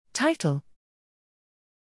Title: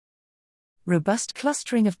 Robust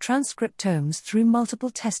clustering of transcriptomes through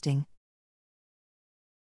multiple testing.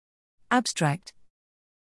 Abstract: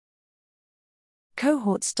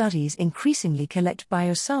 Cohort studies increasingly collect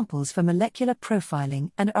biosamples for molecular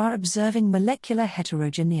profiling and are observing molecular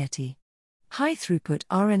heterogeneity. High-throughput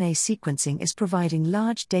RNA sequencing is providing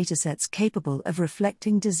large datasets capable of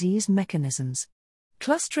reflecting disease mechanisms.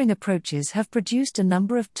 Clustering approaches have produced a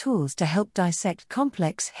number of tools to help dissect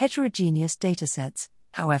complex heterogeneous datasets.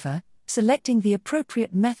 However, selecting the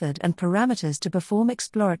appropriate method and parameters to perform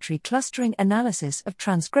exploratory clustering analysis of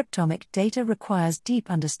transcriptomic data requires deep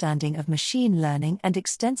understanding of machine learning and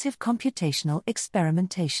extensive computational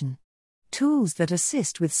experimentation. Tools that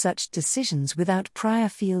assist with such decisions without prior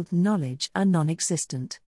field knowledge are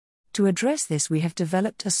non-existent. To address this, we have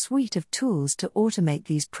developed a suite of tools to automate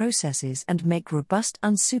these processes and make robust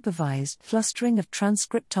unsupervised clustering of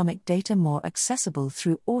transcriptomic data more accessible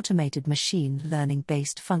through automated machine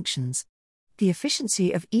learning-based functions. The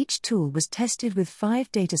efficiency of each tool was tested with 5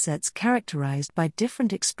 datasets characterized by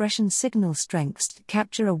different expression signal strengths to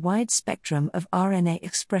capture a wide spectrum of RNA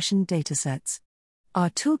expression datasets. Our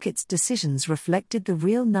toolkit's decisions reflected the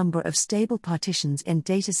real number of stable partitions in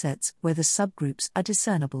datasets where the subgroups are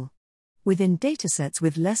discernible. Within datasets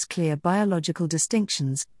with less clear biological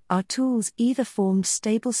distinctions, our tools either formed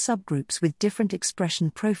stable subgroups with different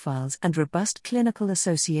expression profiles and robust clinical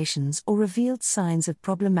associations or revealed signs of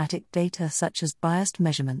problematic data such as biased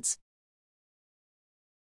measurements.